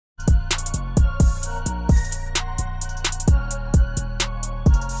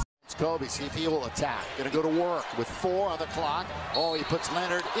Kobe, see if he will attack. Gonna go to work with 4 on the clock. Oh, he puts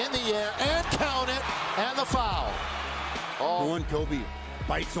Leonard in the air and count it, and the foul. Oh. Kobe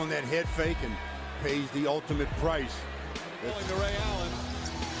bites on that head fake and pays the ultimate price. Going to Ray Allen.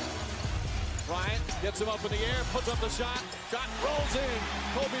 Bryant gets him up in the air, puts up the shot. Shot rolls in.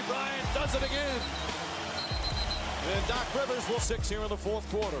 Kobe Bryant does it again. And Doc Rivers will 6 here in the 4th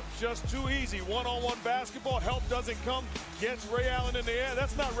quarter. Just too easy. One-on-one basketball. Help doesn't come. Gets Ray Allen in the air.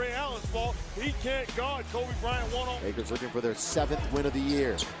 That's not Ray Allen's fault. He can't guard Kobe Bryant one-on-one. Lakers looking for their 7th win of the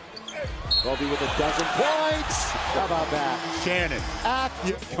year. Kobe with a dozen points. How about that? Shannon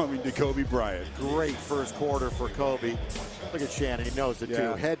coming to Kobe Bryant. Great first quarter for Kobe. Look at Shannon. He knows it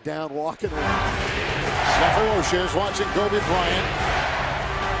too. Head down, walking around. Cephalosha is watching Kobe Bryant.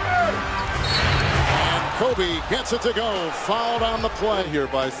 Kobe gets it to go. Fouled on the play here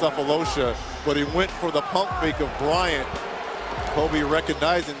by Cephalosha, but he went for the pump fake of Bryant. Kobe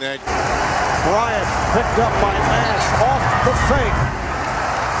recognizing that. Bryant picked up by Nash off the fake.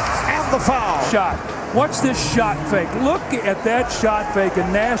 And the foul. Shot. Watch this shot fake. Look at that shot fake,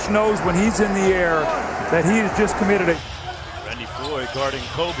 and Nash knows when he's in the air that he has just committed it. Randy Floyd guarding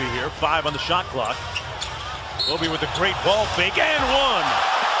Kobe here. 5 on the shot clock. Kobe with a great ball fake and one.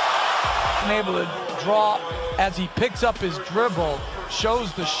 Able to draw as he picks up his dribble,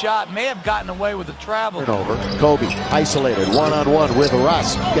 shows the shot, may have gotten away with the travel. Over. Kobe isolated one-on-one with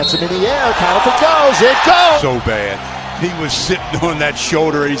Russ. Gets him in the air. Count it goes. It goes. So bad. He was sitting on that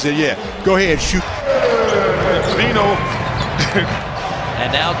shoulder. He said, yeah, go ahead, shoot. Vino. And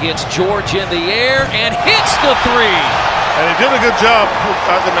now gets George in the air and hits the 3. And he did a good job.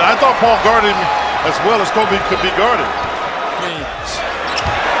 I thought Paul guarded him as well as Kobe could be guarded.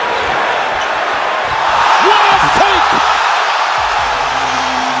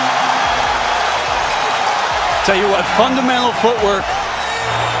 Tell you what, fundamental footwork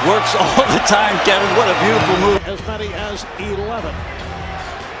works all the time, Kevin. What a beautiful move. As many as 11.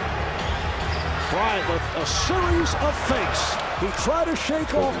 Bryant with a series of fakes. He tried to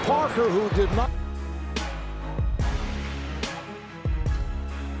shake off Parker, who did not.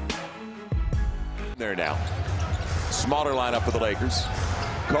 There now. Smaller lineup for the Lakers.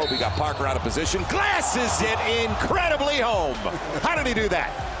 Kobe got Parker out of position. Glasses it incredibly home. How did he do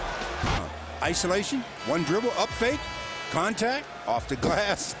that? Isolation, one dribble, up fake, contact, off the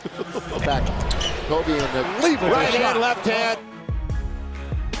glass. Back. Kobe in the leave right hand, left hand.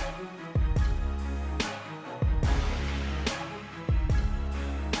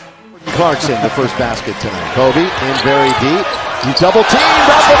 Clarkson, the first basket tonight. Kobe in very deep. He double teamed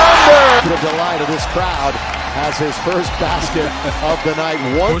up and under. To the delight of this crowd, has his first basket of the night.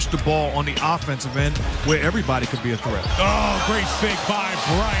 Push the ball on the offensive end where everybody could be a threat. Oh, great fake by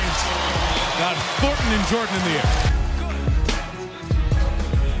Bryant. Got Thornton and Jordan in the air.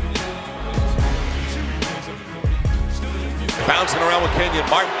 Bouncing around with Kenyon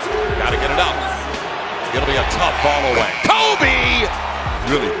Martin. Got to get it up. It's going to be a tough ball away. Kobe!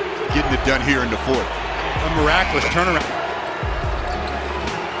 Really getting it done here in the 4th. A miraculous turnaround.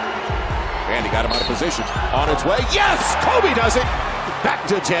 And he got him out of position. On its way. Yes! Kobe does it! Back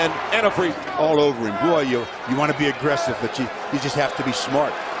to 10 and a free. All over him. Boy, you want to be aggressive, but you just have to be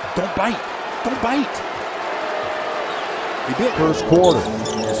smart. Don't bite. Don't bite. He did. First quarter.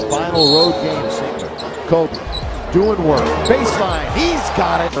 His final road game singer. Kobe doing work. Baseline. He's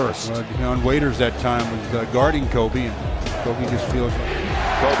got it. First. John Waiters that time was guarding Kobe, and Kobe just feels.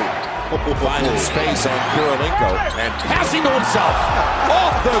 Kobe finding space on Kurolenko and passing to himself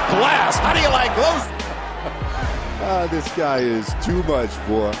off the glass. How do you like those? This guy is too much,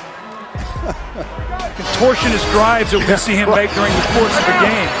 boy. Contortionist drives that we see him make during the course of the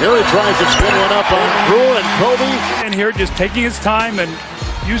game. Here he tries to spin one up on Brewer and Kobe. And here just taking his time and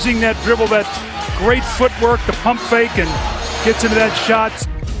using that dribble, that great footwork, the pump fake, and gets into that shot.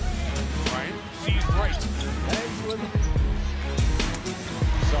 Bryant sees right.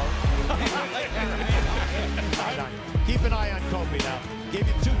 Keep an eye on Kobe now. Give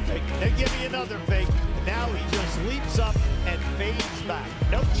you 2 fakes, then give you another fake. Now he just leaps up and fades back.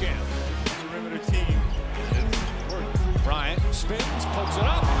 No chance. Perimeter team. It's worked. Bryant spins, pokes it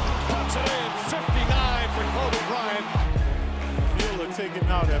up, puts it in. 59 for Kobe Bryant. He'll take it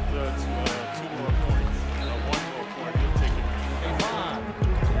out after 2 more points. 1 more point, he'll take it.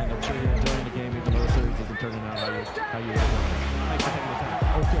 And I'm sure you're enjoying the game, even though the series isn't turning out how you like it. Thanks for taking the time.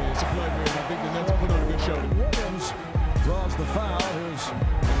 Okay, it's a play here, and I think the Nets put on a good show. Williams draws the foul. Here's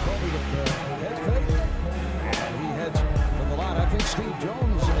Kobe with the head fake. And he heads from the line. I think Steve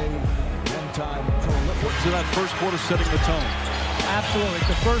Jones, a one-time prolific. So that first quarter setting the tone. Absolutely.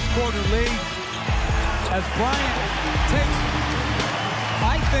 The first quarter lead as Bryant takes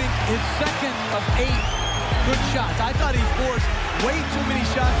think his second of 8 good shots. I thought he forced way too many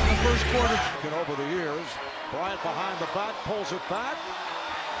shots in the first quarter. Over the years, Bryant behind the back, pulls it back.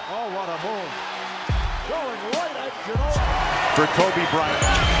 Oh, what a move. Going right at Ginobili. For Kobe Bryant.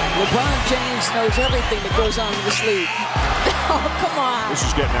 LeBron James knows everything that goes on in this league. Oh, come on. This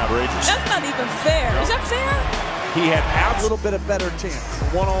is getting outrageous. That's not even fair. Is that fair? He had A little bit of better chance.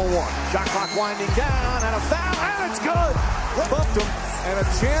 One-on-one. Shot clock winding down, and a foul, and it's good. Bumped him, and a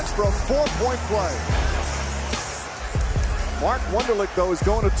chance for a 4-point play. Mark Wunderlich, though, is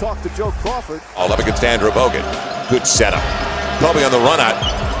going to talk to Joe Crawford. All up against Andrew Bogut. Good setup. Kobe on the run out.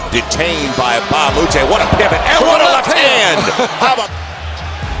 Detained by Bob Muche. What a pivot. And what a left hand. How about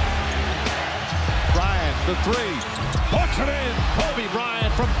Bryant, the three. Puts it in. Kobe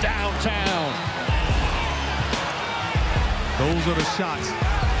Bryant from downtown. Those are the shots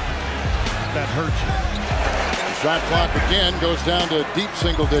that hurt you. Shot clock again goes down to deep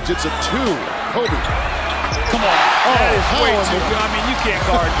single digits at 2. Kobe. Come on. That is way too good. I mean, you can't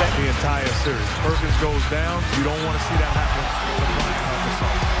guard that. The entire series. Perkins goes down. You don't want to see that happen.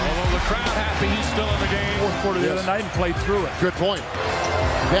 Although the crowd happy, he's still in the game. Fourth quarter the other night and played through it. Good point.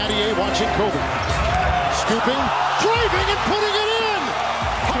 Battier watching Kobe. Scooping, driving, and putting it in.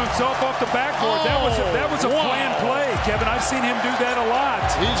 Himself off the backboard. That was a planned play, Kevin. I've seen him do that a lot.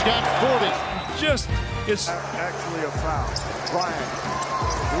 He's got 40. It's Actually a foul. Bryant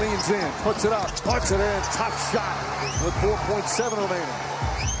leans in, puts it up, puts it in. Top shot with 4.7 remaining.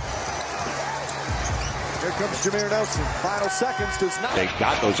 Here comes Jameer Nelson. Final seconds does not. They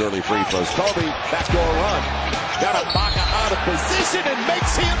got those early free throws. Kobe, backdoor run. Got Ibaka out of position and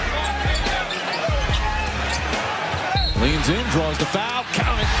makes him. Leans in, draws the foul,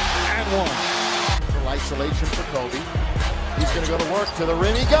 count it, and 1. Little isolation for Kobe. He's going to go to work. To the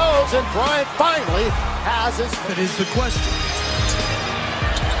rim he goes, and Bryant finally has his. That is the question.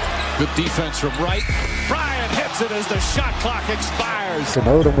 Good defense from Wright. Bryant hits it as the shot clock expires.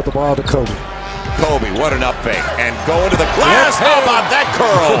 Odom with the ball to Kobe. Kobe, what an up fake. And going to the glass. How about that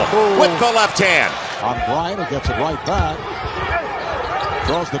curl with the left hand? On Bryant, he gets it right back.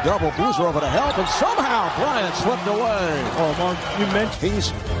 Throws the double. Boozer over to help, and somehow Bryant slipped away. Oh, Mark, you mentioned he's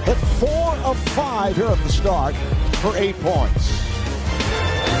hit 4 of 5 here at the start for 8 points.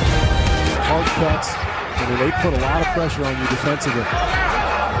 Hard cuts. They put a lot of pressure on you defensively.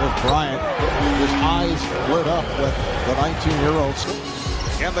 With Bryant, his eyes lit up with the 19-year-olds.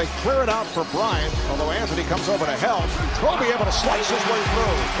 And they clear it out for Bryant, although Anthony comes over to help. Kobe able to slice his way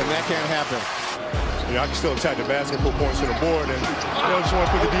through. And that can't happen. I can still attack the basket, pull points to the board, and just want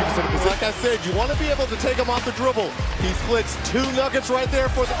to put the defense in the position. Like I said, you want to be able to take him off the dribble. He splits 2 nuggets right there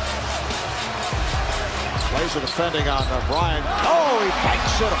for the... Lays a defending on Bryant. Oh, he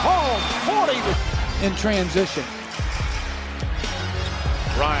banks it home. 40 in transition.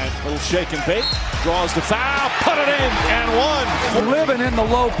 Bryant, little shake and bake, draws the foul, put it in, and 1. Living in the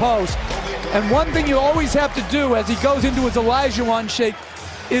low post. And one thing you always have to do as he goes into his Elijah shake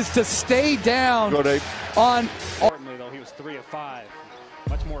is to stay down on. Importantly, though, he was 3 of 5.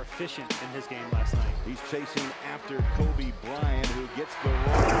 Much more efficient in his game last night. He's chasing after Kobe Bryant, who gets the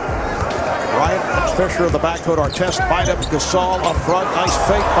Bryant, Fisher in the backcourt, Artest, Bynum, Gasol up front. Nice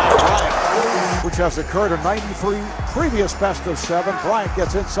fake by Bryant, which has occurred in 93 previous best of 7. Bryant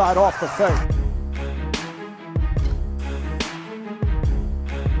gets inside off the fake.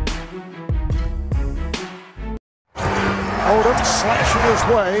 Odom slashing his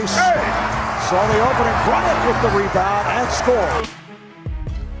way. Saw the opening. Bryant with the rebound and score.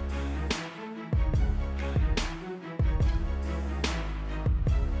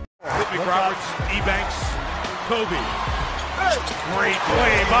 Roberts, Ebanks, Kobe. Great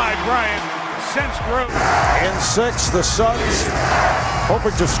play by Bryant. Sense growth. In 6, the Suns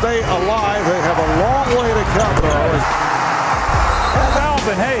hoping to stay alive. They have a long way to come, though. And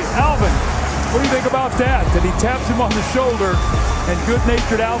Alvin, hey, Alvin, what do you think about that? That he taps him on the shoulder, and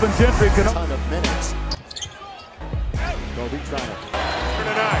good-natured Alvin Gentry can... A ton of minutes. Kobe trying to...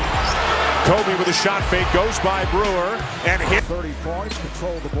 Kobe with a shot fake, goes by Brewer, and hit. 30 points,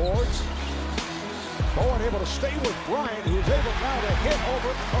 control the boards. Bowen able to stay with Bryant, who's able now to hit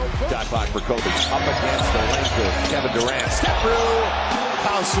over Kobe. Shot clock for Kobe. Up against the length of Kevin Durant. Step through.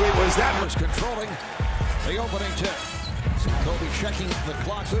 How sweet was that? Was controlling the opening tip. So Kobe checking the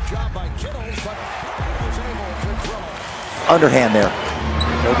clock. Good job by Kittles, but he was able to drill it. Underhand there.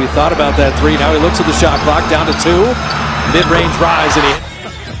 Kobe thought about that 3. Now he looks at the shot clock, down to 2. Mid-range rise, and he...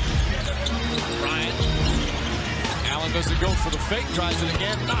 Doesn't go for the fake, tries it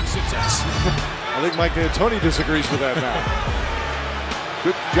again, knocks it down. I think Mike D'Antoni disagrees with that now.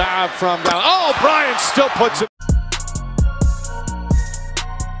 Good job from down. Oh, Bryant still puts it.